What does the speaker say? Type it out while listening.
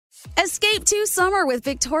Escape to summer with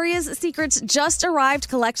Victoria's Secret's just arrived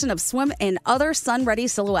collection of swim and other sun-ready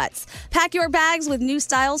silhouettes. Pack your bags with new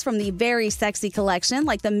styles from the Very Sexy collection,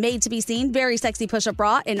 like the made-to-be-seen Very Sexy push-up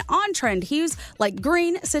bra in on-trend hues like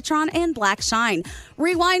green, citron, and black shine.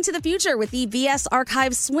 Rewind to the future with the VS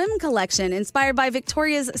Archive swim collection, inspired by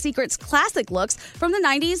Victoria's Secret's classic looks from the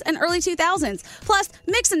 90s and early 2000s. Plus,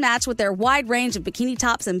 mix and match with their wide range of bikini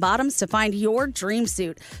tops and bottoms to find your dream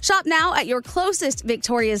suit. Shop now at your closest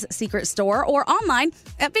Victoria's Secret store or online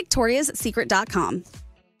at victoriassecret.com.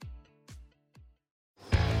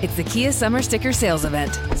 It's the Kia Summer Sticker Sales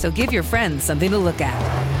Event, so give your friends something to look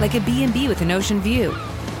at, like a B&B with an ocean view,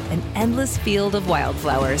 an endless field of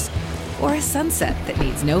wildflowers, or a sunset that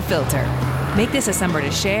needs no filter. Make this a summer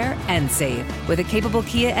to share and save with a capable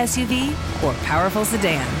Kia SUV or powerful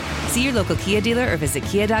sedan. See your local Kia dealer or visit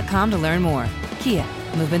kia.com to learn more. Kia,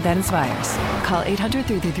 movement that inspires. Call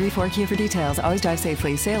 800-3334-KIA for details. Always drive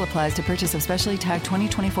safely. Sale applies to purchase of specially tagged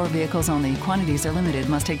 2024 vehicles only. Quantities are limited.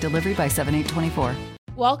 Must take delivery by 7/8/24.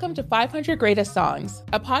 Welcome to 500 Greatest Songs,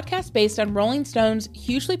 a podcast based on Rolling Stone's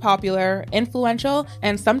hugely popular, influential,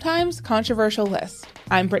 and sometimes controversial list.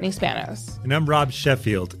 I'm Brittany Spanos. And I'm Rob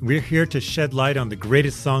Sheffield. We're here to shed light on the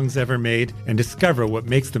greatest songs ever made and discover what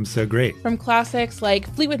makes them so great. From classics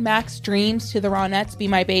like Fleetwood Mac's Dreams to the Ronettes' Be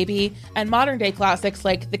My Baby, and modern-day classics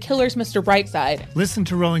like The Killers' Mr. Brightside. Listen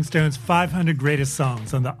to Rolling Stone's 500 Greatest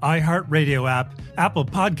Songs on the iHeartRadio app, Apple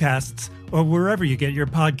Podcasts, or wherever you get your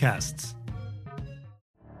podcasts.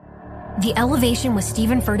 The Elevation with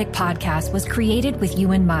Stephen Furtick podcast was created with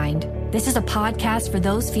you in mind. This is a podcast for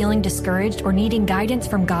those feeling discouraged or needing guidance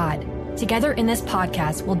from God. Together in this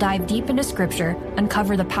podcast, we'll dive deep into Scripture,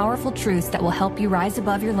 uncover the powerful truths that will help you rise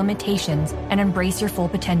above your limitations and embrace your full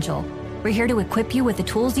potential. We're here to equip you with the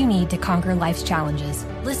tools you need to conquer life's challenges.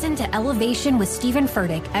 Listen to Elevation with Stephen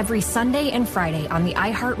Furtick every Sunday and Friday on the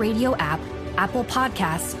iHeartRadio app, Apple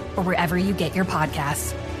Podcasts, or wherever you get your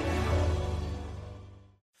podcasts.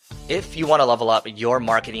 If you want to level up your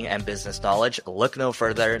marketing and business knowledge, look no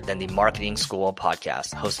further than the Marketing School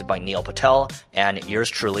podcast, hosted by Neil Patel and yours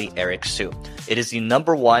truly, Eric Su. It is the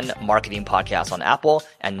 #1 marketing podcast on Apple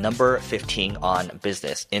and number 15 on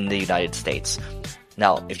business in the United States.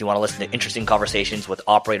 Now, if you want to listen to interesting conversations with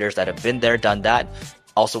operators that have been there, done that,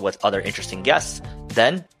 also with other interesting guests,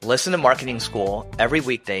 then listen to Marketing School every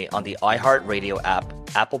weekday on the iHeartRadio app,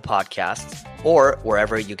 Apple Podcasts, or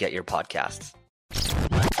wherever you get your podcasts.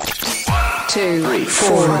 2, 3,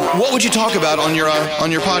 4. What would you talk about on your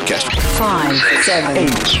podcast? 5, 7, 8.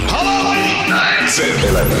 Hello, 9, 10,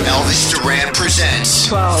 11. Elvis Duran presents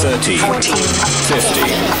 12, 13, 14, 15.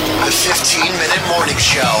 The 15-minute morning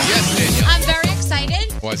show. Yes, Danielle. I'm very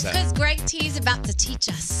excited. Why's that? Because Greg T is about to teach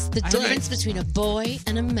us the difference between a boy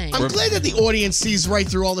and a man. I'm glad that the audience sees right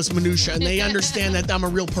through all this minutia and they understand that I'm a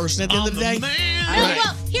real person at the end of the day. Man.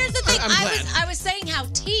 Well, here's the thing. I'm I was saying how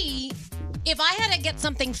T, if I had to get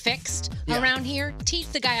something fixed around here, T's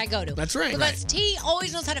the guy I go to. That's right. Because T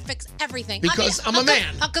always knows how to fix everything. Because I'm a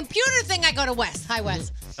man. A computer thing, I go to Wes. Hi,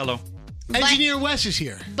 Wes. Hello. Engineer Wes is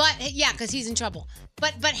here. But yeah, because he's in trouble.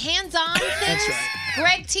 But hands-on things, That's right.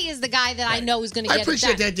 Greg T is the guy that I know is going to get it I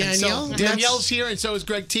appreciate done. that, Danielle. So Danielle's here, and so is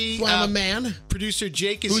Greg T. That's why I'm a man. Producer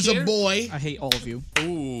Jake is Who's here. a boy. I hate all of you.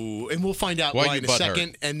 Ooh, and we'll find out why in a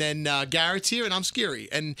second. And then Garrett's here, and I'm Scary.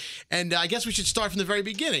 And I guess we should start from the very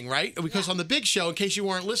beginning, right? Because on the big show, in case you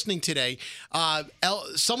weren't listening today,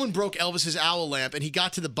 someone broke Elvis's owl lamp, and he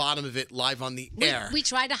got to the bottom of it live on the air. We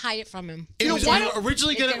tried to hide it from him. We were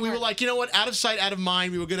originally we were like, you know what? Out of sight, out of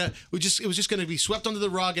mind. It was just gonna be swept under the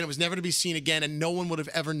rug, and it was never to be seen again, and no one would have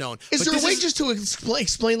ever known. Is there a way just to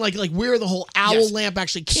explain like where the whole owl lamp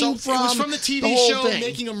actually came from? It was from the TV show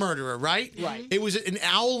Making a Murderer, right? Right. It was an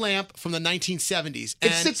owl lamp from the 1970s.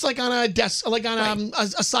 It sits like on a desk, like on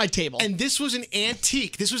a side table. And this was an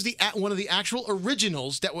antique. This was one of the actual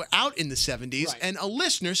originals that were out in the 70s, and a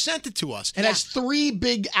listener sent it to us. It has 3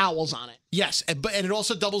 big owls on it. Yes, and it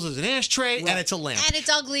also doubles as an ashtray, and it's a lamp. And it's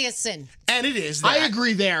ugly as sin. And it is. That. I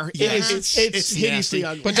agree there. Yes. It's hideously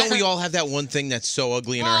ugly. But don't we all have that one thing that's so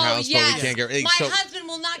ugly in our house, but we can't get rid of it? My husband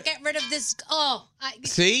will not get rid of this.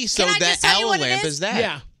 See? So that owl lamp is that.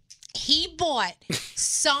 Yeah. He bought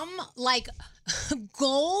some like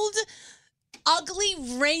gold ugly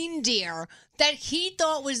reindeer that he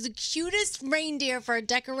thought was the cutest reindeer for a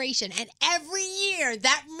decoration. And every year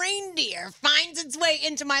that reindeer finds its way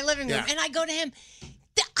into my living room. Yeah. And I go to him,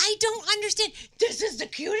 I don't understand. This is the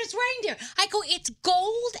cutest reindeer. I go, it's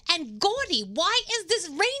gold and gaudy. Why is this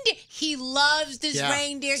reindeer? He loves this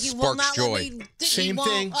reindeer. He will not let me. Same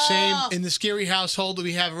thing. Same. In the Scary household that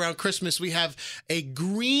we have around Christmas, we have a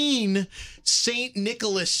green Saint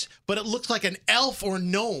Nicholas, but it looks like an elf or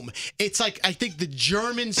gnome. It's like, I think, the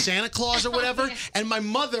German Santa Claus or whatever. And my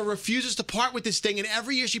mother refuses to part with this thing. And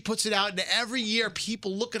every year she puts it out. And every year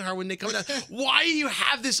people look at her when they come down. Why do you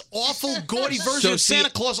have this awful, gaudy version of Santa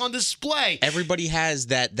Claus on display? Everybody has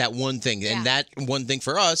that one thing. And that one thing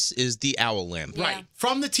for us is the owl lamp. Right.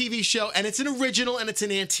 From the TV show. And it's an original and it's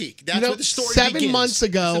an antique. That's what the story 7 begins. months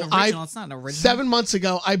ago, It's not an original. 7 months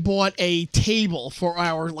ago, I bought a table for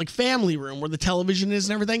our family room where the television is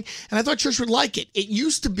and everything, and I thought Trish would like it. It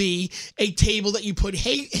used to be a table that you put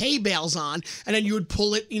hay bales on, and then you would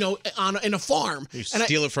pull it, in a farm. You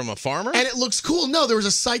steal it from a farmer? And it looks cool. No, there was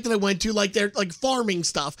a site that I went to, they're farming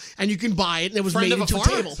stuff, and you can buy it, and it was made into a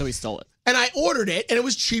table. So he stole it. And I ordered it, and it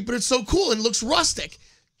was cheap, and it's so cool, and it looks rustic.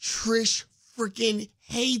 Trish freaking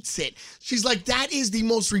hates it. She's like, that is the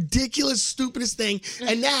most ridiculous, stupidest thing.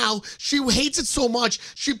 And now she hates it so much,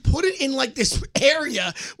 she put it in this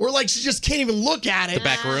area where she just can't even look at it. The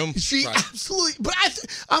back room? She absolutely, but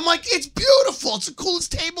I'm like, it's beautiful. It's the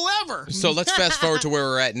coolest table ever. So let's fast forward to where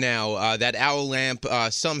we're at now. That owl lamp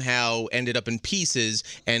somehow ended up in pieces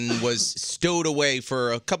and was stowed away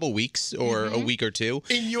for a couple weeks or a week or two.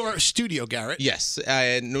 In your studio, Garrett? Yes.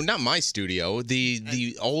 No, not my studio.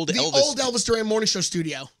 The old Elvis. Old Elvis Duran Morning Show studio.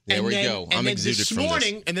 There we go. I'm exuded from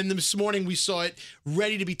this. And then this morning we saw it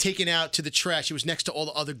ready to be taken out to the trash. It was next to all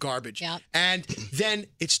the other garbage. Yep. And then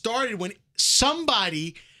it started when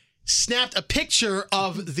somebody snapped a picture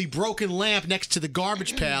of the broken lamp next to the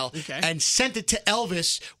garbage pail and sent it to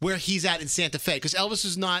Elvis where he's at in Santa Fe, because Elvis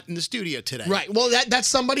is not in the studio today. Right. Well, that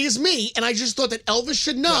somebody is me, and I just thought that Elvis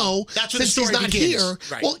should know that's where since the story he's not begins. here.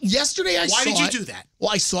 Right. Well, yesterday I saw Why did you it. do that?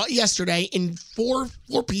 Well, I saw it yesterday in four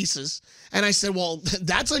pieces, and I said, well,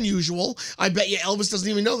 that's unusual. I bet you Elvis doesn't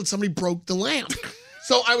even know that somebody broke the lamp.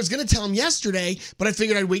 So I was going to tell him yesterday, but I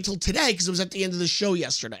figured I'd wait till today because it was at the end of the show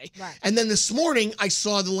yesterday. Right. And then this morning, I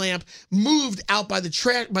saw the lamp moved out by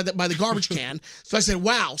the garbage can. So I said,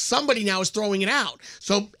 wow, somebody now is throwing it out.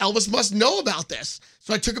 So Elvis must know about this.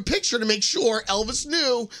 So I took a picture to make sure Elvis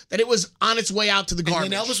knew that it was on its way out to the garbage.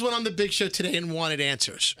 And then Elvis went on the big show today and wanted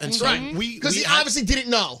answers. And so because he obviously didn't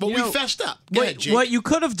know. But we fessed up. Go ahead, Jake. What you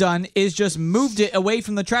could have done is just moved it away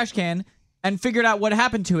from the trash can and figured out what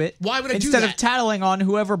happened to it. Why would I do instead that? of tattling on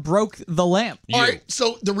whoever broke the lamp? All right,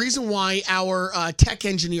 so the reason why our tech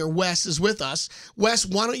engineer, Wes, is with us. Wes,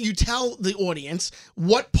 why don't you tell the audience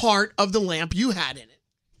what part of the lamp you had in it?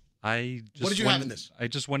 What did you have in this? I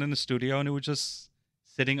just went in the studio and it was just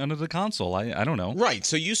sitting under the console. I don't know. Right,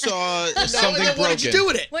 so you saw something broken. What did you do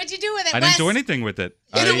with it? What'd you do with it, I didn't do anything with it.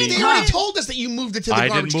 They already told us that you moved it to the I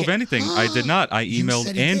garbage didn't move can. anything. I did not. I You emailed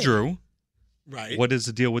said he did. Andrew. Right. What is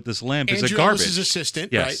the deal with this lamp? Is Andrew it garbage? Elvis's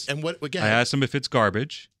assistant, Yes. right? And what? Again, I asked him if it's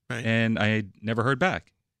garbage, Right. and I never heard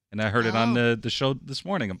back. And I heard it on the show this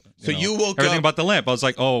morning. So you woke everything up- about the lamp. I was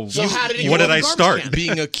like, oh, So how did it what go did in I the garbage start? can?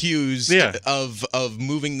 being accused Yeah. of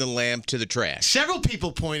moving the lamp to the trash. several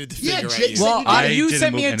people pointed the Yeah, finger Jake at you. said Well, I you didn't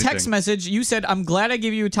sent me move a text anything. message. You said, I'm glad I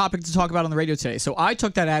gave you a topic to talk about on the radio today. So I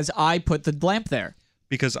took that as I put the lamp there.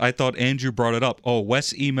 Because I thought Andrew brought it up. Oh,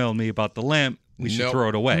 Wes emailed me about the lamp. We should Nope. throw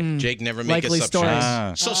it away. Jake never make Likely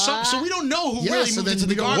assumptions. stories. So we don't know who Yeah, really so moved then into the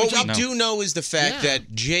we don't- garbage. What we No. do know is the fact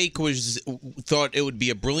that Jake thought it would be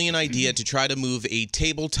a brilliant idea to try to move a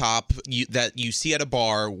tabletop that you see at a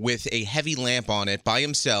bar with a heavy lamp on it by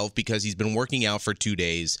himself because he's been working out for 2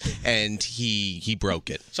 days and he broke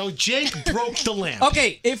it. So Jake broke the lamp.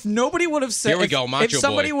 Okay, if nobody would have said, Here we go, Macho if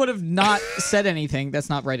somebody Boy. would have not said anything, that's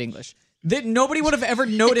not right English. That nobody would have ever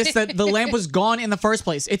noticed that the lamp was gone in the first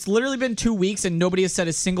place. It's literally been 2 weeks and nobody has said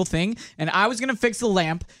a single thing. And I was gonna fix the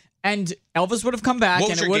lamp, and Elvis would have come back,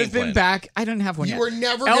 What was and it your would game have been plan? back. I didn't have one You yet. were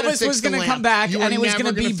never gonna Elvis fix was the gonna lamp. come back, You and were it was never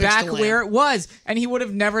gonna be gonna fix back the where lamp. it was, and he would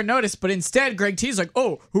have never noticed. But instead, Greg T's like,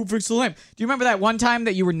 "Oh, who fixed the lamp?" Do you remember that one time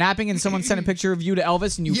that you were napping and someone sent a picture of you to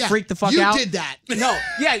Elvis and you Yeah, freaked the fuck you out? did that. No,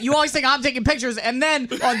 yeah, you always think I'm taking pictures, and then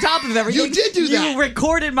on top of everything, You did do that. You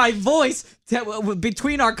recorded my voice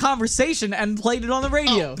between our conversation and played it on the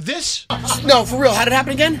radio. This? No, for real. How did it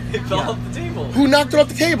happen again? It fell off the table. Who knocked it off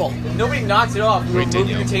the table? Nobody knocked it off. We were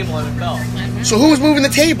moving the table and it fell. So who was moving the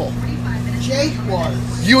table? Jake was.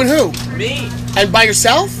 You and who? Me. And by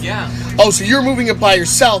yourself? Yeah. Oh, so you're moving it by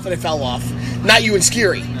yourself and it fell off. Not you and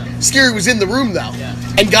Scary. Scary was in the room though. Yeah.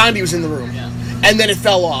 And Gandhi was in the room. Yeah. And then it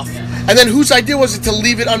fell off. And then whose idea was it to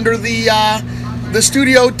leave it under the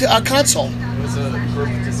studio console? It was a group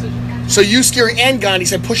decision. So you, Scary, and Gandhi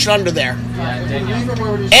said push it under there. Yeah,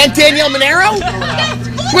 Danielle. And Danielle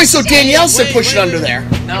Monero? Wait, so Danielle said push it under there.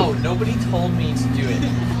 No, nobody told me to do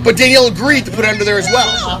it. But Danielle agreed to put it under there as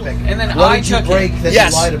well. And then What I did you took break it. that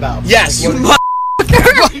Yes. you lied about? Yes. Like, what-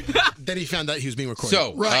 Then he found out he was being recorded.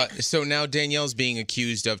 So, so now Danielle's being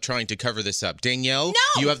accused of trying to cover this up. Danielle,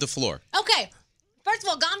 No. you have the floor. Okay. First of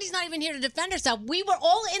all, Gandhi's not even here to defend herself. We were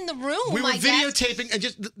all in the room. We were I guess. videotaping and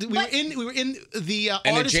just we were in the An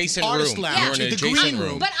artist adjacent lounge, room. You were in an the adjacent green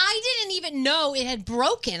room. But I didn't even know it had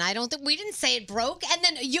broken. I don't think we didn't say it broke. And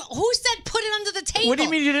then who said put it under the table? What do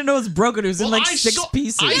you mean you didn't know it was broken? It was in like I 6 saw,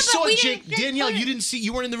 pieces. I Yeah, but saw we Jake. didn't Danielle, put it- you didn't see.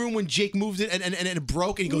 You weren't in the room when Jake moved it and it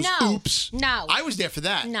broke and he goes, No. "Oops." No. I was there for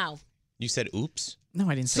that. No. You said oops? No,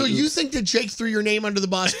 I didn't say So you oops. think that Jake threw your name under the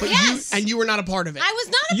bus, but Yes. you were not a part of it? I was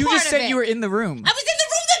not a You part just of said it. you were in the room. I was in the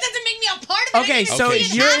room. That doesn't make me a part of it. Okay, I didn't so even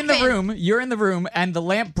see it you're in the happen. room. You're in the room, and the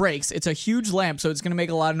lamp breaks. It's a huge lamp, so it's going to make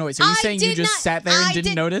a lot of noise. Are you I saying you did just not- sat there and I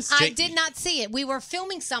didn't notice? I did not see it. We were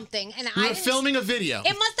filming something, and We I were didn't filming a video.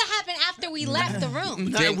 It must have happened after we left the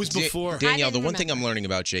room. That was before. Danielle, I the didn't one thing I'm learning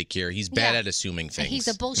about Jake here, he's bad Yeah. at assuming things. He's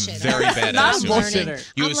a bullshitter. Very bad Not at a assuming. bullshitter.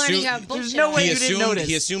 You I'm learning assume- how There's no way he you didn't assumed, notice.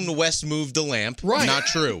 He assumed West moved the lamp. Right. Not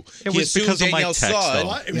true. It he was assumed because of my Danielle text, saw though. it.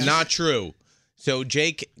 What? Yes. Not true. So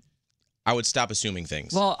Jake, I would stop assuming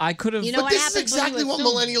things. Well, I could have. You know But what this is happens when you exactly what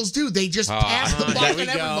assume? millennials do. They just pass the buck Here on we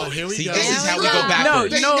go. everybody. Here we See, go. this is how we There go we go. No,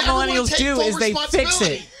 backwards. you know what never wanna millennials take do full is they fix it.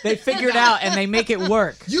 responsibility. They figure it out and they make it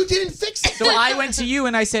work. You didn't fix it. So I went to you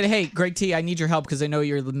and I said, "Hey, Greg T, I need your help because I know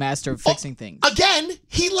you're the master of fixing things." Again,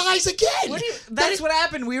 he lies again. What do you, that's what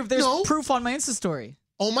happened. There's No. proof on my Insta story.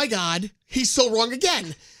 Oh my God, he's so wrong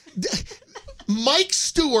again. Mike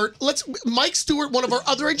Stewart, one of our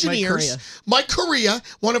other engineers, Mike Correa,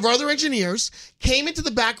 one of our other engineers, came into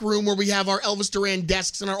the back room where we have our Elvis Duran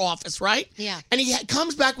desks in our office, right? Yeah. And he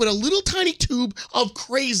comes back with a little tiny tube of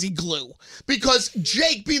crazy glue because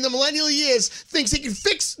Jake, being the millennial he is, thinks he can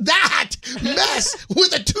fix that mess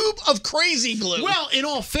with a tube of crazy glue. Well, in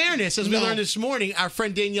all fairness, as we learned this morning, our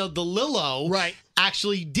friend Danielle DeLillo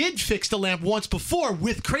actually did fix the lamp once before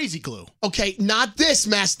with crazy glue. Okay, not this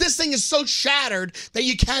mess. This thing is so shattered that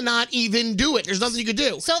you cannot even do it. There's nothing you could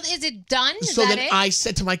do. So is it done? Is So that then it? I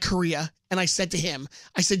said to my Korea, and I said to him,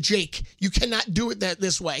 I said, Jake, you cannot do it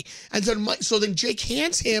this way. And so then Jake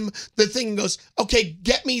hands him the thing and goes, okay,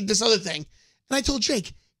 get me this other thing. And I told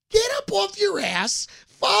Jake, get up off your ass,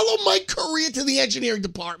 follow Mike Correa to the engineering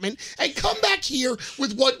department, and come back here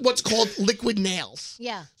with what's called liquid nails.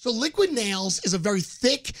 Yeah. So liquid nails is a very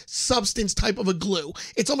thick substance type of a glue.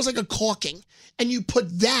 It's almost like a caulking. And you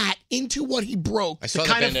put that into what he broke. I saw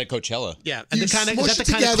that band at Coachella. Yeah, and You is that smush the it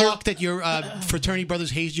kind of together. caulk that your fraternity brothers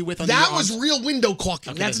hazed you with? On That your was arms? real window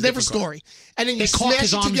caulking. Okay, that's a that's a different different story. And then you They caulked smash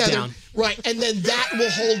his it arms together. down. Right. And then that will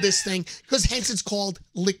hold this thing because hence it's called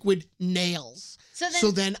liquid nails.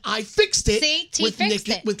 So then I fixed it See, T with fixed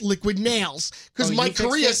it. with liquid nails. Because Oh, you Mike fixed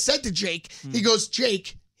Correa it? said to Jake, he goes,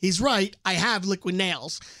 Jake, he's right. I have liquid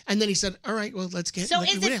nails. And then he said, all right, well, let's get So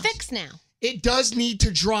liquid is it nails. fixed now? It does need to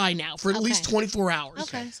dry now for at least 24 hours.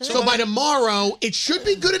 Okay, so So by tomorrow, it should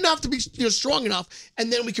be good enough to be strong enough,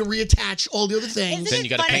 and then we can reattach all the other things.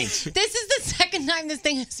 Isn't it funny? This is the second time this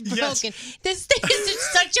thing is broken. This thing is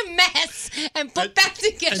just such a mess and put back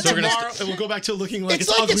together. And tomorrow it will go back to looking like It's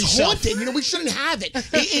its like ugly it's self. haunted. You know, we shouldn't have it.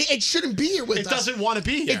 It shouldn't be here with us. It doesn't want to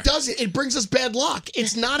be here. It doesn't. It brings us bad luck.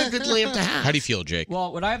 It's not a good lamp to have. How do you feel, Jake?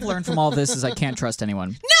 Well, what I've learned from all this is I can't trust anyone.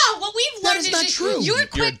 No, what we've That learned is not true. You're You're a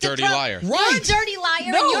quick to dirty throw, liar. You're a Right. dirty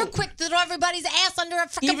liar, No. and you're quick to throw everybody's ass under a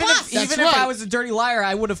freaking Even bus. if I was a dirty liar,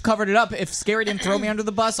 I would have covered it up if Scary didn't throw me under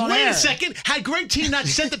the bus on Wait air. a second. Had Greg T not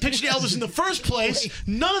sent the picture to Elvis in the first place,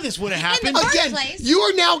 none of this would have happened. Again, you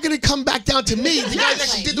are now going to come back down to me, the guy that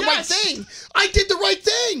actually did the right thing. I did the right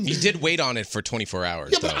thing. You did wait on it for 24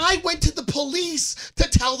 hours. Yeah, but though. I went to the police to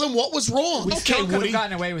tell them what was wrong. We still could have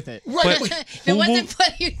gotten away with it. Right. If it wasn't for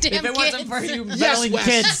you damn If it wasn't for kids. you Yes, meddling Wes.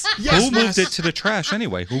 kids. Yes, Who moved Wes. it to the trash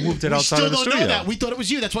anyway? Who moved it We outside still of the don't studio? know that. We thought it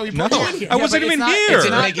was you. That's why we No, brought you in here. I wasn't but even it's not- here. It's It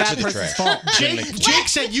not didn't make it that to the person's trash. fault. Jake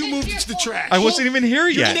said you moved it to the trash. I wasn't even here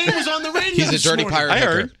Your yet. name was on the radio. He's a this dirty morning. pirate I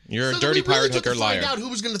hooker. heard. You're a So dirty then we really pirate took hooker to find liar. out who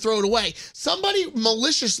was going to throw it away. Somebody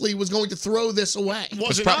maliciously was going to throw this away.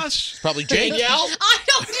 Was it prob- us? Probably Jake. Danielle?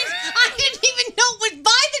 I didn't even know it was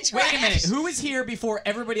by the trash. Wait a minute. Who was here before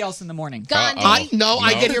everybody else in the morning? Gandhi.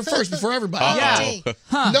 I get here first before everybody. Yeah.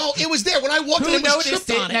 Huh. No, it was there. When I walked in, Who it was noticed tripped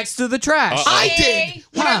it on it. next to the trash? I did.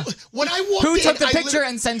 Huh. When I walked Who in, took the I picture lit-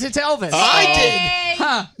 and sent it to Elvis? I Hey.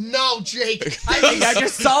 Huh. did. No, Jake. I think I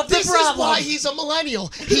just solved the This is problem. why he's a millennial.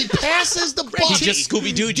 He passes the buck. He just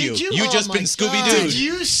Scooby-Dooed you. Did you? You Oh just my been God. Scooby-Dooed. Did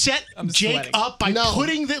you set Jake sweating. up by No.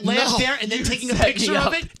 putting the lamp No. there and then taking a set picture me of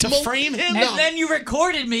up. it to Mo- frame him? And then you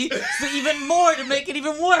recorded me so even more to make it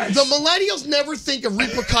even worse. trash. The millennials never think of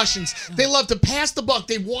repercussions. They love to pass the buck.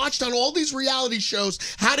 They've watched on all these reality shows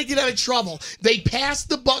how to get out of trouble. They pass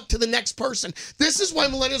the buck to the next person. This is why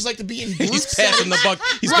millennials like to be in group He's passing the buck.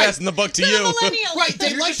 He's passing the buck to you. Right.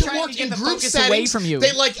 They like to work in group settings. away from you.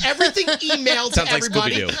 They like everything emailed Sounds to like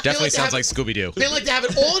everybody. Scooby-Doo. Definitely sounds like Scooby-Doo. They like to have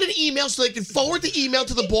it all in an email so they can forward the email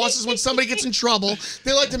to the bosses when somebody gets in trouble.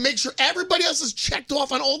 They like to make sure everybody else is checked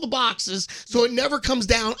off on all the boxes so it never comes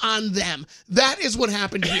down on them. That is what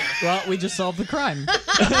happened here. Well, we just solved the crime.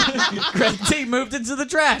 Greg T moved into the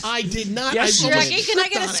trash. I did not. Yes, I almost Greggy, can I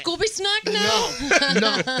get a tripped Scooby snack now?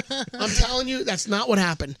 No. I'm telling you, that's not what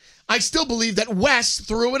happened. I still believe that Wes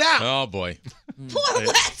threw it out. Oh, boy. Poor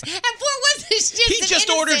Wes. And poor Wes is just He just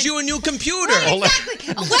ordered you a new computer. Right,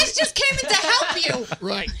 exactly. Wes just came in to help you.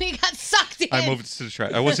 Right. He got sucked in. I moved to the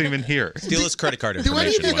trash. I wasn't even here. Steal his credit card Do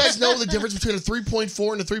any information. of you guys know the difference between a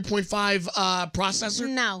 3.4 and a 3.5 processor?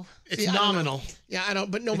 No. It's I don't know. nominal. Yeah, I don't.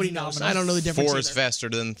 But nobody It's knows. nominal. I don't know the difference. 4 is either. faster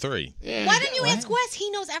than 3. Yeah. Why didn't you ask Wes? He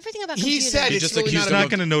knows everything about He computers. said He it's just really accused not. He's a- not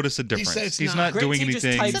going to notice a said difference. it's He's not. not Great doing T just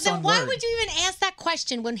anything. types So then on why Word. would you even ask that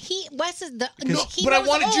question when Wes is the No, he but I knows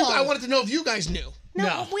wanted you. all. I wanted to know if you guys knew. No,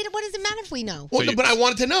 what does it matter if we know? Well, but I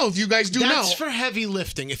wanted to know if you guys do know. That's for heavy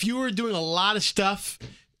lifting. If you were doing a lot of stuff,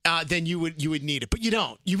 then you would need it. But you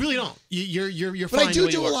don't. You really don't. You're But fine. I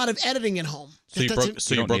do a lot of editing at home. So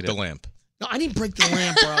you broke the lamp. No, I didn't break the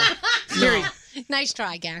lamp, bro. No. Nice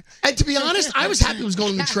try, Gary. And to be honest, I was happy it was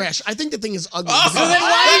going in the trash. I think the thing is ugly. So then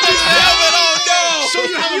why did you So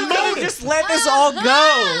you have a could have motive. just let this all go.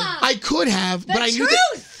 I could have, but I knew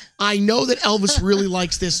that. I know that Elvis really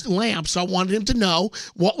likes this lamp, so I wanted him to know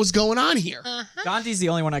what was going on here. Gandhi's the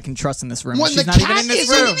only one I can trust in this room. When She's the not even cat in this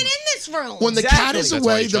isn't room. Even in this room. When the cat is That's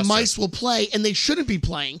why away, you the trust mice will play, and they shouldn't be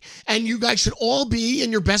playing. And you guys should all be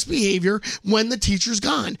in your best behavior when the teacher's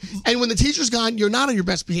gone. And when the teacher's gone, you're not on your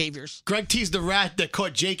best behaviors. Greg T's the rat that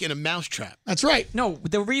caught Jake in a mousetrap. That's right. No,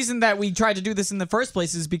 the reason that we tried to do this in the first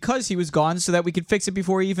place is because he was gone so that we could fix it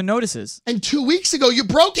before he even notices. And 2 weeks ago, you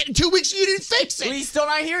broke it. In 2 weeks, you didn't fix it. Well, he's still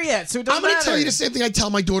not here yet, so it doesn't I'm going to matter. tell you the same thing I tell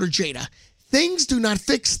my daughter Jada. Things do not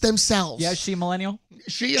fix themselves. Yeah, is she a millennial?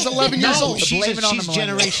 She is 11 years No, old. she's Blame it on the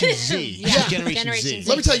Generation Z. Yeah, She's Generation Generation Z. Z.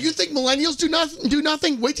 Let me tell you, you think millennials do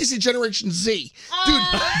nothing? Wait till you see Generation Z. Dude,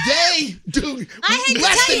 they do I hate to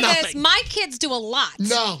less tell than you nothing. this, my kids do a lot.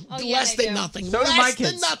 No, Oh, yeah, less they than do. nothing. So do less my than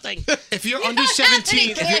kids. nothing. If you're You under don't have 17,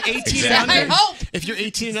 any if you're kids. 18 Exactly. and I hope. under, if you're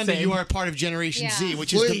 18 and under, Same. you are a part of Generation Z, Yeah.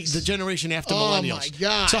 which is Please. the generation after Oh, millennials. my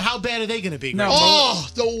God. So how bad are they going to be? No. Greg? Oh,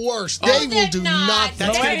 the worst. They will they're do not. nothing.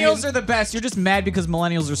 Millennials are the best. You're just mad because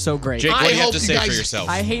millennials are so great. Jake, what I do you have hope to you say for guys- yourself?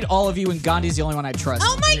 I hate all of you, and Gandhi's the only one I trust.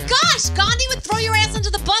 Oh my gosh, Gandhi would throw your ass under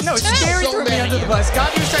the bus No, too. Scary So threw me mad under at the you. bus.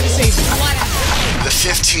 Gandhi was trying to save me. Whatever. The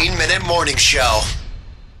 15-minute morning show.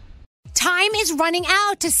 Time is running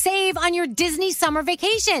out to save on your Disney summer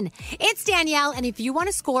vacation. It's Danielle, and if you want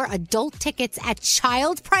to score adult tickets at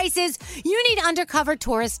child prices, you need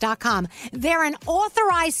UndercoverTourist.com. They're an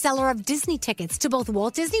authorized seller of Disney tickets to both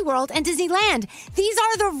Walt Disney World and Disneyland. These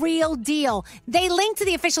are the real deal. They link to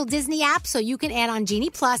the official Disney app so you can add on Genie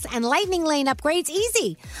Plus and Lightning Lane upgrades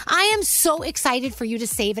easy. I am so excited for you to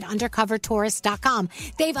save at UndercoverTourist.com.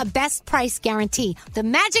 They've a best price guarantee. The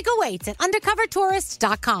magic awaits at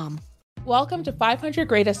UndercoverTourist.com. Welcome to 500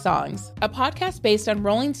 Greatest Songs, a podcast based on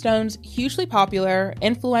Rolling Stone's hugely popular,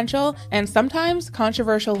 influential, and sometimes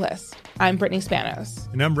controversial list. I'm Brittany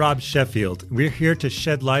Spanos. And I'm Rob Sheffield. We're here to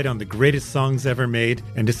shed light on the greatest songs ever made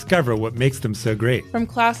and discover what makes them so great. From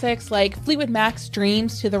classics like Fleetwood Mac's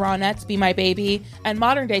Dreams to the Ronettes' Be My Baby, and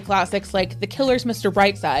modern day classics like The Killers' Mr.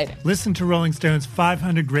 Brightside. Listen to Rolling Stone's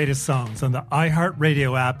 500 Greatest Songs on the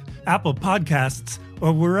iHeartRadio app, Apple Podcasts,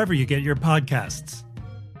 or wherever you get your podcasts.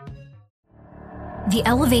 The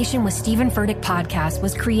Elevation with Stephen Furtick podcast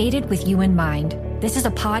was created with you in mind. This is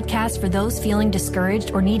a podcast for those feeling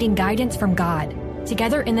discouraged or needing guidance from God.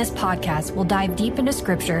 Together in this podcast, we'll dive deep into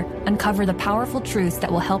scripture, uncover the powerful truths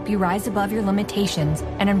that will help you rise above your limitations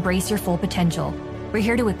and embrace your full potential. We're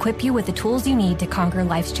here to equip you with the tools you need to conquer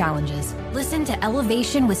life's challenges. Listen to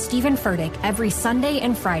Elevation with Stephen Furtick every Sunday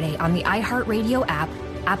and Friday on the iHeartRadio app,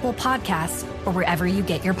 Apple Podcasts, or wherever you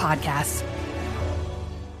get your podcasts.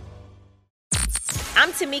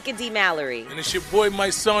 I'm Tamika D. Mallory. And it's your boy, my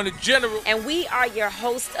son, the General. And we are your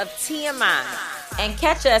hosts of TMI. And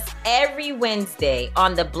catch us every Wednesday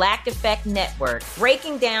on the Black Effect Network,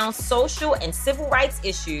 breaking down social and civil rights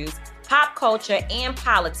issues, pop culture, and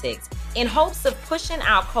politics in hopes of pushing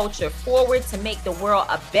our culture forward to make the world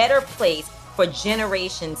a better place for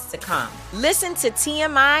generations to come. Listen to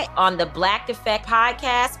TMI on the Black Effect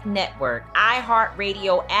Podcast Network,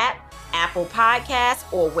 iHeartRadio app, Apple Podcasts,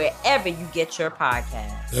 or wherever you get your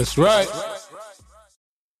podcasts. That's right.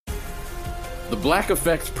 The Black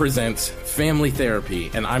Effect presents Family Therapy,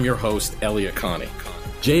 and I'm your host, Elliot Connie.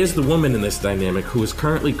 Jay is the woman in this dynamic who is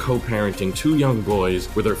currently co-parenting 2 young boys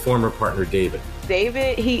with her former partner, David.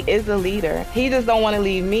 David, he is a leader. He just don't want to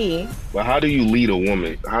leave me. But how do you lead a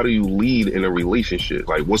woman? How do you lead in a relationship?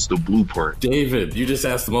 Like, what's the blueprint? David, you just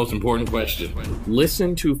asked the most important question.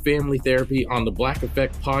 Listen to Family Therapy on the Black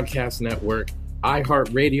Effect Podcast Network,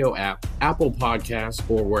 iHeartRadio app, Apple Podcasts,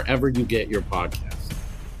 or wherever you get your podcasts.